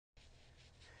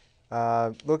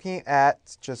Looking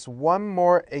at just one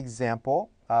more example,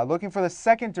 looking for the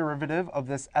second derivative of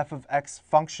this f of x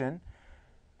function.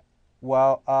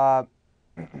 Well,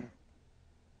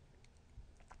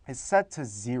 it's set to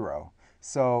 0.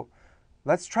 So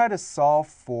let's try to solve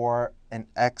for an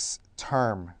x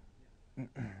term.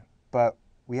 But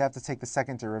we have to take the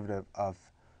second derivative of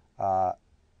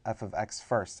f of x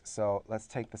first. So let's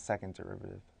take the second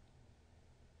derivative.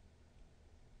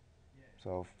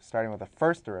 So starting with the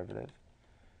first derivative,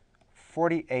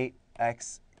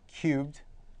 48x cubed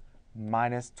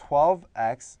minus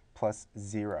 12x plus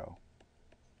 0.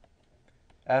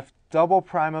 F double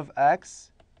prime of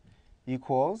x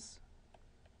equals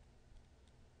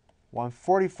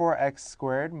 144x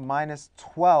squared minus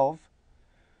 12.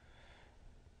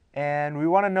 And we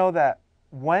want to know that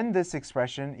when this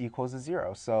expression equals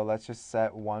 0. So let's just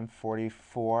set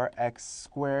 144x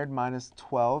squared minus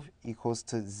 12 equals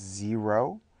to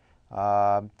 0.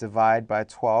 Divide by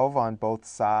 12 on both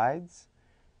sides.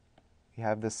 We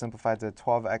have this simplified to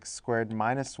 12x squared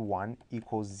minus 1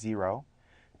 equals 0.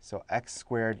 So x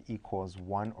squared equals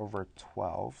 1 over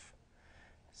 12.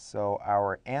 So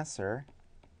our answer,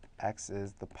 x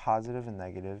is the positive and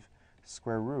negative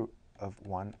square root of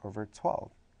 1 over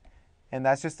 12. And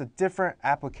that's just a different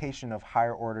application of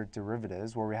higher order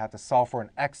derivatives where we have to solve for an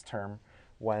x term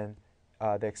when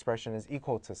the expression is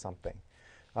equal to something.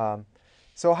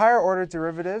 So higher order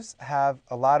derivatives have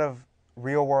a lot of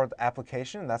real world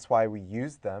application. That's why we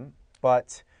use them.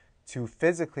 But to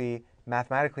physically,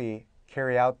 mathematically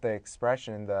carry out the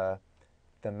expression, the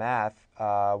math,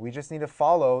 we just need to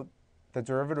follow the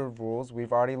derivative rules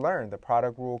we've already learned, the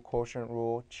product rule, quotient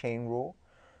rule, chain rule,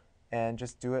 and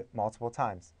just do it multiple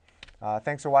times.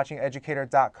 Thanks for watching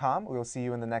Educator.com. We will see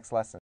you in the next lesson.